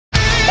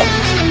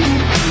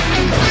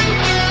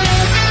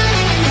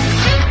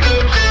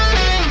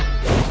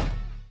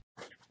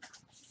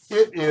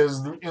It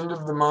is the end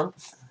of the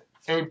month,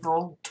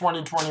 April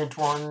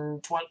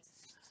 2021.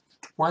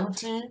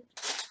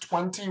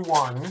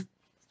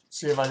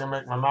 See if I can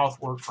make my mouth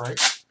work right.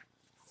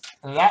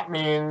 And that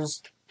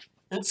means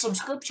it's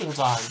subscription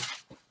time.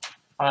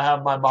 I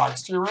have my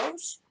Boxed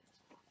Heroes.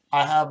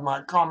 I have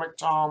my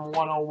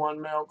ComicTom101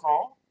 mail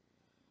call.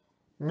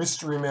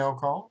 Mystery mail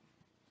call.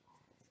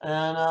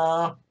 And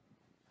I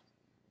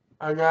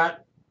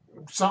got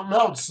something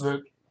else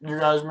that you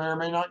guys may or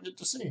may not get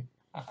to see.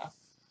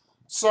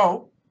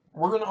 So,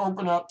 we're going to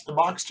open up the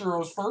Boxed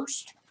Heroes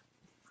first.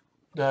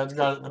 Dad's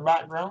got it in the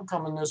background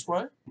coming this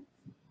way.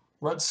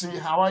 Let's see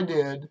how I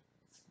did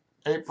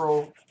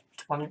April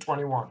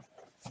 2021.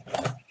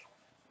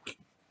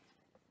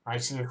 I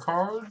see a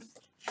card,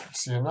 I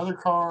see another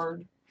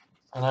card,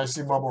 and I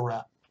see bubble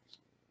wrap.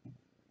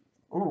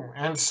 Ooh,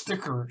 and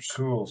stickers.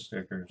 Cool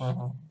stickers.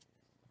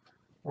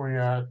 We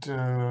got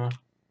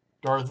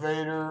Darth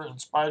Vader and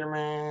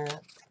Spider-Man.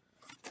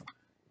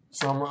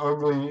 Some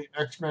ugly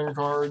X-Men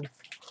card.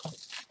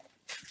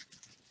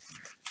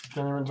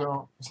 Can't even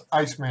tell. It's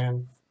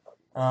Iceman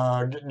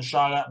getting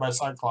shot at by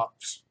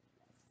Cyclops.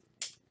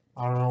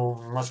 I don't know.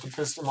 Must have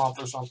pissed him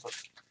off or something.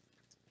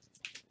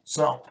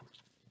 So,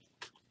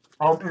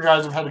 I hope you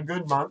guys have had a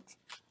good month.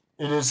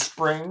 It is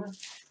spring.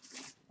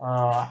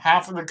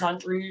 Half of the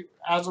country,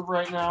 as of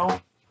right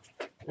now,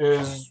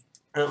 is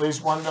at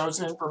least one dose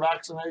in for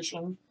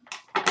vaccination.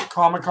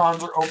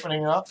 Comic-Cons are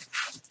opening up,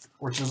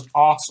 which is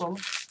awesome.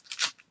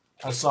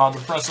 I saw the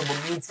Pressable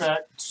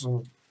Defects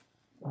and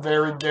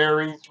Very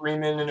Dairy, 3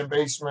 Men in a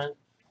Basement.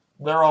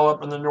 They're all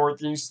up in the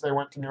Northeast. They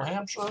went to New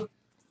Hampshire.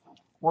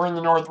 We're in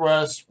the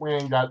Northwest. We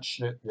ain't got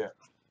shit yet.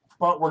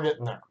 But we're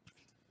getting there.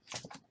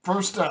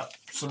 First up,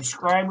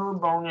 subscriber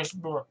bonus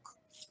book.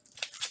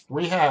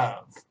 We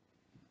have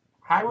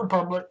High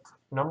Republic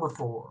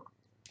 #4.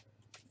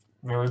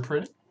 Very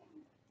pretty.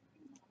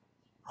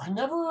 I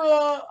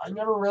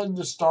never read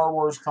the Star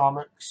Wars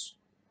comics.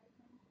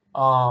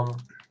 I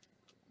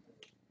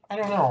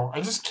don't know.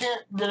 I just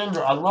can't get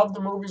into it. I love the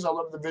movies. I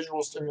love the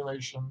visual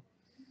stimulation.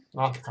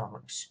 Not the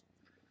comics.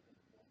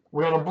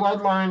 We had a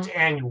Bloodlines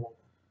annual.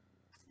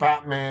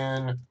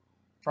 Batman,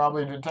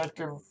 probably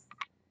Detective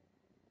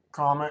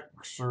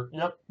Comics,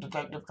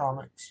 Detective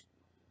Comics.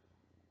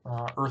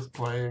 Earth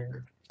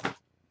Plague.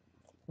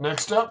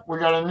 Next up, we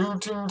got a new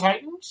Teen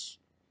Titans.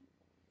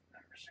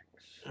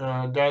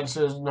 Dad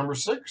says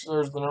 #6.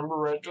 There's the number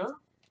right there.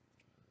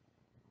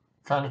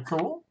 Kind of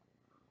cool.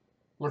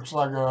 Looks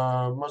like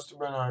must have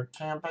been a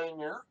campaign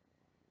year.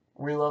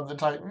 We love the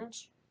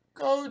Titans.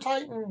 Go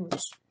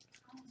Titans!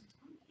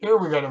 Here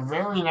we got a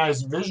very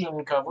nice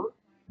Vision cover.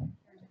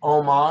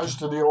 Homage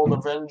to the old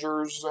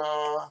Avengers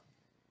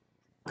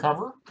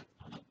cover.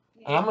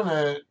 And I'm going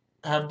to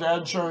have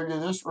Dad show you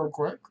this real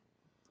quick.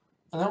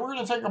 And then we're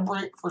going to take a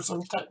break for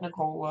some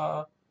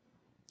technical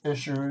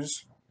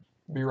issues.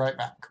 Be right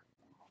back.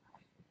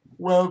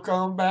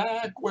 Welcome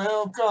back.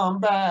 Welcome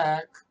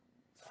back.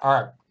 All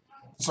right.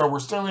 So we're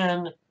still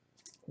in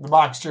the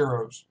Boxed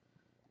Heroes.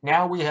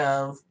 Now we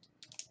have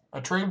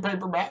a trade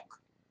paperback,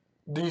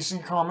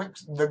 DC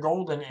Comics, The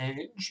Golden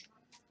Age.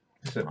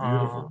 It's a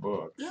beautiful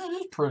book. Yeah, it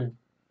is pretty.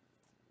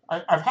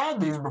 I've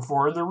had these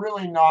before. They're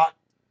really not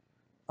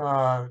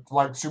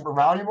like super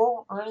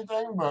valuable or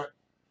anything, but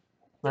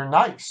they're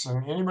nice.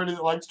 And anybody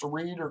that likes to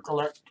read or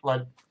collect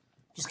like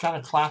just kind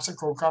of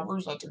classical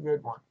covers, that's a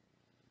good one.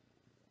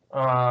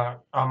 A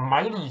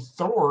Mighty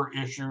Thor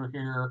issue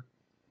here.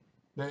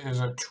 That is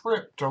a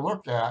trip to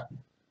look at.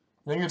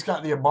 I think it's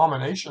got the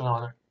Abomination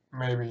on it,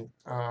 maybe.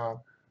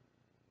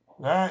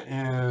 That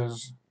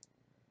is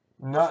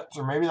nuts.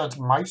 Or maybe that's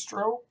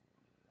Maestro.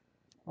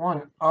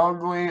 One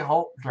ugly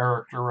Hulk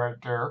character right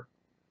there.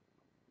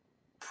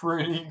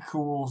 Pretty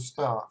cool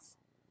stuff.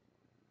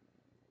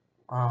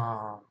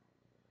 So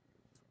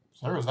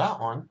there's that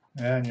one.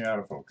 And you're out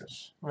of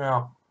focus.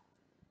 Well,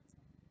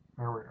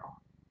 there we go.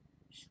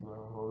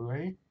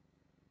 Slowly.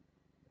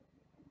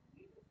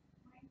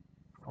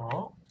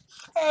 Oh,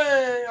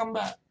 hey, I'm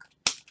back.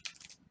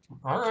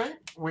 All right,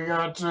 we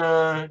got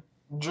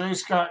J.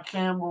 Scott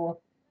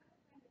Campbell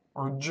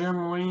or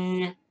Jim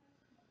Lee.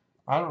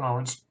 I don't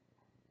know.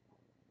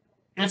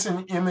 It's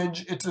an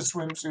image. It's a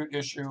swimsuit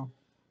issue.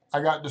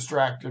 I got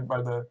distracted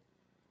by the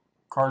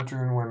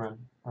cartoon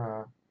women.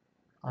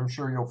 I'm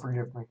sure you'll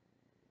forgive me,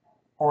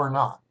 or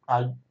not.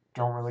 I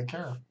don't really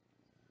care.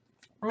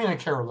 I mean, I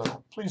care a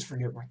little. Please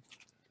forgive me.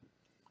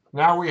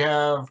 Now we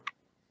have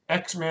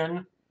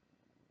X-Men.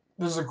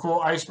 This is a cool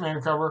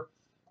Iceman cover.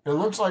 It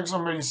looks like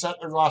somebody set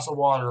their glass of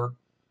water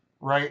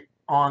right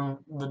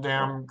on the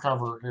damn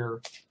cover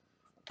here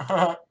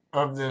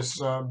of this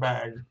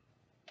bag.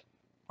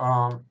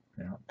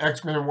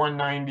 X-Men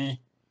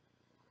 190.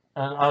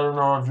 And I don't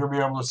know if you'll be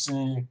able to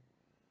see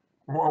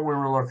what we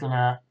were looking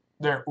at.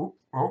 There.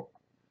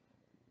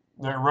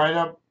 They're right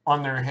up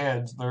on their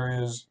heads. There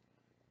is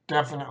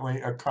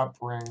definitely a cup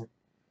ring.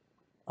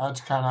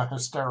 That's kind of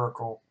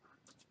hysterical.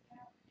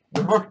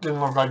 The book didn't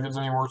look like it's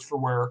any worse for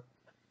wear.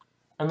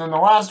 And then the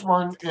last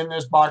one in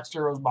this Boxed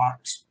Heroes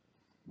box,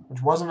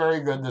 which wasn't very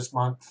good this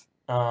month,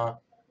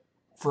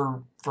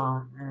 for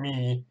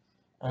me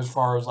as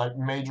far as like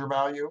major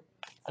value.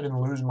 I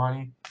didn't lose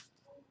money.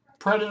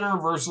 Predator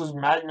versus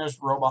Magnus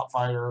Robot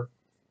Fighter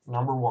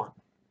 #1.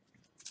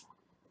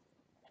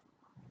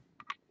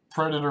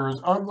 Predator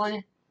is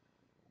ugly,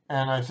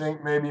 and I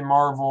think maybe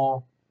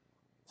Marvel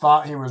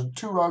thought he was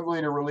too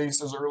ugly to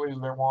release as early as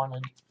they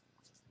wanted.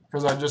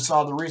 Because I just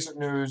saw the recent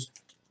news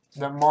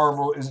that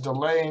Marvel is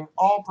delaying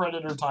all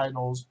Predator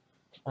titles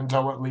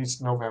until at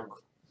least November.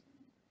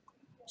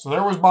 So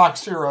there was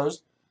Boxed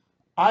Heroes.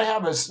 I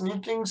have a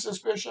sneaking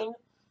suspicion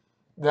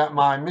that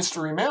my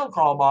mystery mail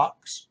call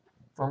box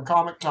from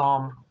Comic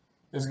Tom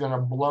is going to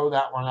blow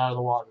that one out of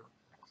the water.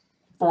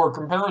 For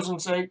comparison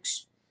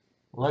sakes,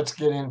 let's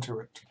get into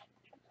it.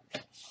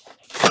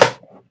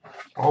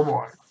 Oh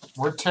boy,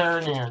 we're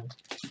tearing in.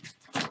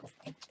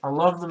 I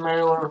love the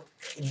mailer.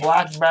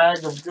 Black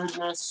bag of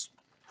goodness.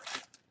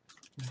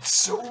 It's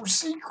so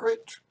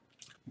secret.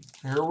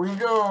 Here we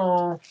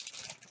go.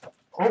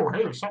 Oh,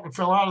 hey, something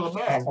fell out of the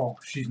bag. Oh,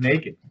 she's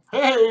naked.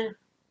 Hey,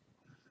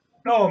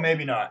 No,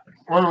 maybe not.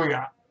 what do we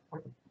got?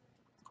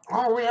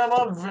 Oh, we have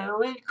a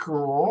very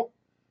cool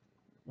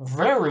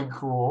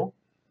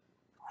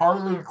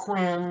Harley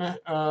Quinn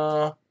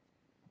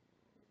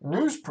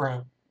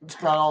newsprint. It's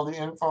got all the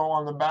info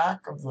on the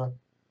back of the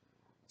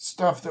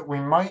stuff that we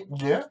might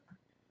get.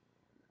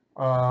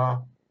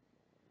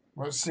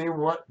 Let's see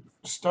what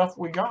stuff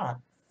we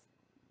got.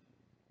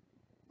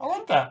 I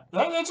like that.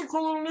 That's a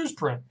cool little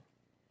newsprint.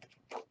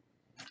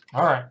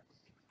 All right.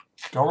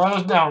 Don't let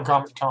us down,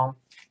 Comic Tom.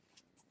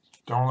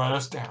 Don't let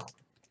us down.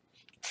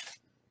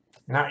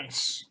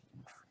 Nice.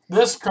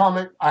 This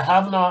comic I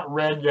have not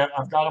read yet.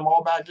 I've got them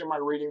all back in my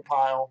reading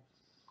pile.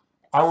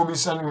 I will be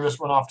sending this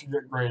one off to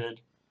get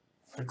graded.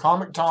 The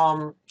Comic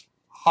Tom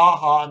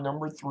Haha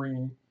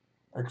 #3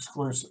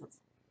 exclusive.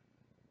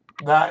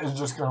 That is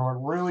just going to look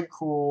really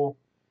cool,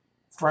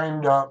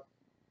 framed up.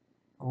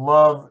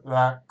 Love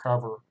that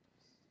cover.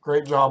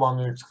 Great job on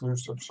the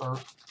exclusive, sir,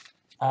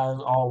 as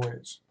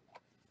always.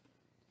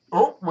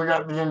 Oh, we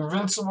got the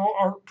Invincible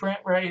art print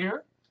right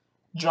here.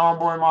 John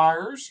Boy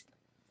Myers.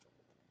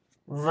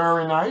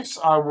 Very nice.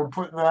 I will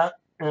put that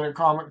in a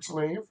comic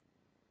sleeve.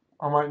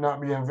 I might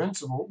not be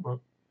invincible, but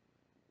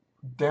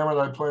damn it,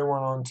 I play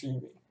one on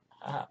TV.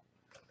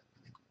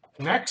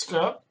 Next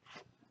up,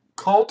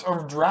 Cult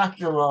of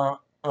Dracula.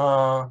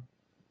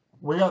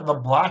 We got the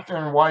black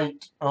and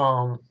white.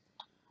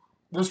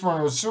 This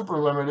one was super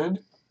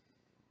limited.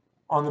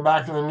 On the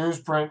back of the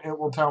newsprint, it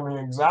will tell me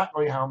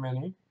exactly how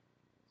many.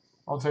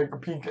 I'll take a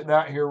peek at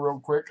that here real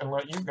quick and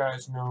let you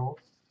guys know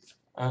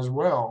as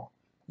well.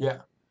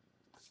 Yeah.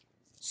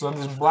 So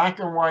this black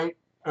and white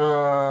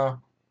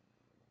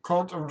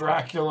Cult of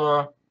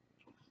Dracula,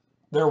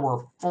 there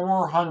were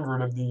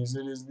 400 of these.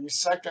 It is the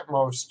second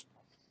most,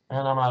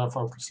 and I'm out of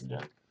focus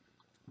again.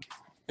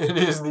 It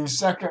is the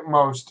second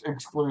most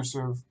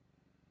exclusive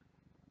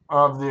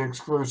of the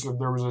exclusive.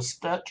 There was a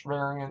sketch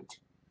variant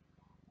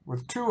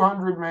with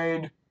 200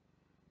 made,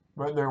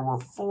 but there were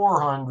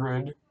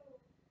 400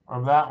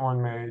 of that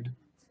one made.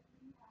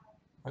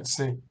 Let's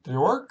see. Did it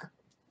work?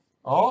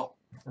 Oh,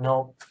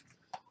 no.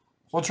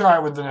 We'll try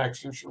it with the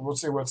next issue. We'll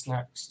see what's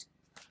next.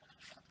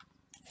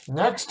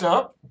 Next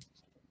up,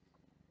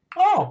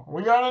 oh,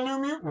 we got a New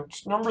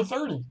Mutants,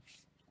 #30.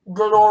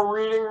 Good old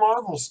reading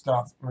Marvel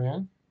stuff,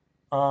 man.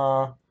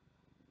 I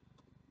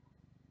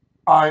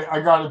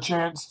got a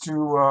chance to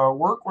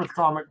work with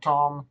Comic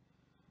Tom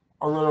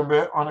a little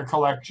bit on a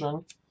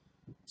collection,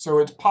 so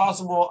it's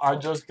possible I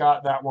just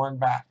got that one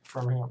back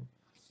from him,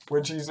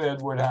 which he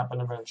said would happen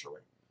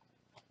eventually.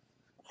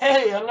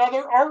 Hey,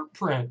 another art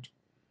print.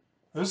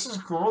 This is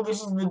cool.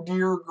 This is the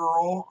Deer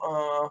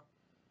Girl,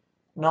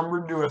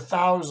 numbered to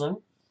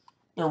 1,000.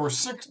 There were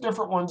 6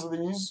 different ones of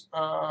these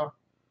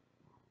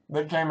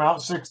that came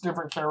out, 6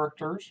 different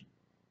characters.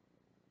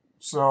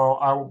 So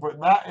I will put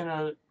that in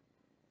a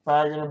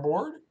bag and a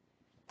board,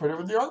 put it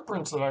with the art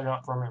prints that I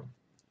got from him.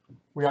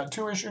 We got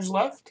 2 issues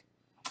left.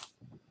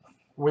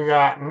 We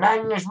got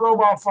Magnus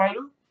Robot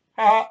Fighter.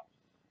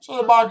 So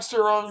the Boxed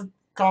Heroes,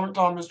 Comic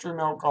Tom Mystery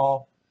Mail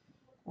Call.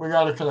 We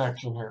got a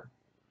connection here.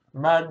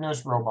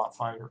 Magnus Robot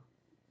Fighter.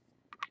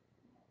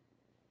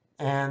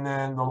 And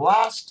then the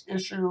last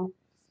issue,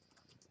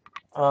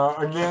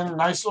 again,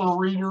 nice little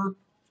reader.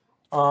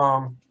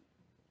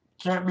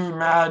 Can't be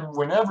mad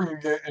whenever you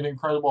get an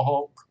Incredible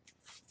Hulk.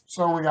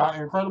 So we got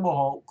Incredible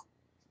Hulk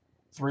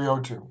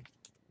 302.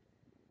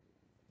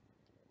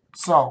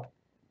 So,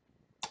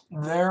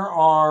 there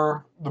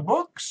are the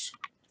books.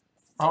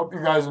 I hope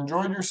you guys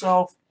enjoyed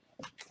yourself.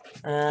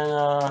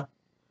 And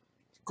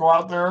go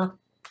out there,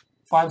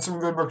 find some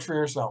good books for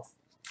yourself.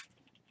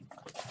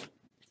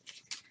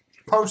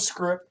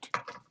 Postscript.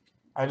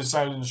 I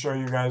decided to show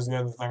you guys the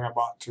other thing I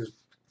bought too.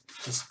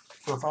 Just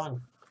for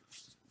fun.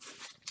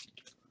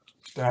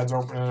 Dad's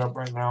opening it up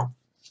right now.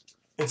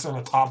 It's in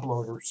a top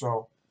loader,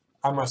 so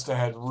I must have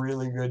had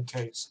really good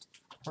taste.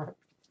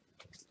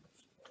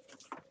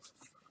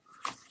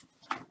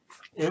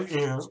 It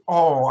is,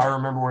 oh, I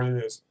remember what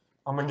it is.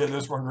 I'm going to get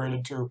this one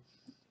graded too.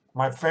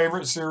 My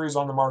favorite series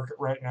on the market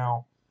right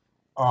now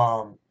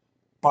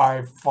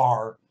by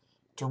far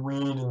to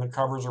read, and the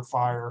covers are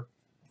fire.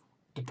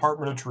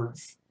 Department of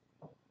Truth.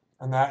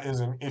 And that is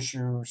an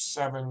issue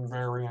 7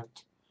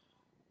 variant.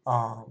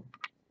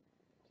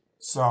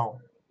 So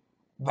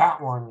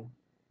that one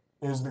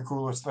is the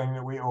coolest thing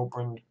that we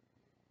opened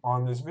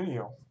on this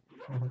video.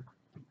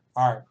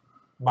 All right.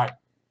 Bye.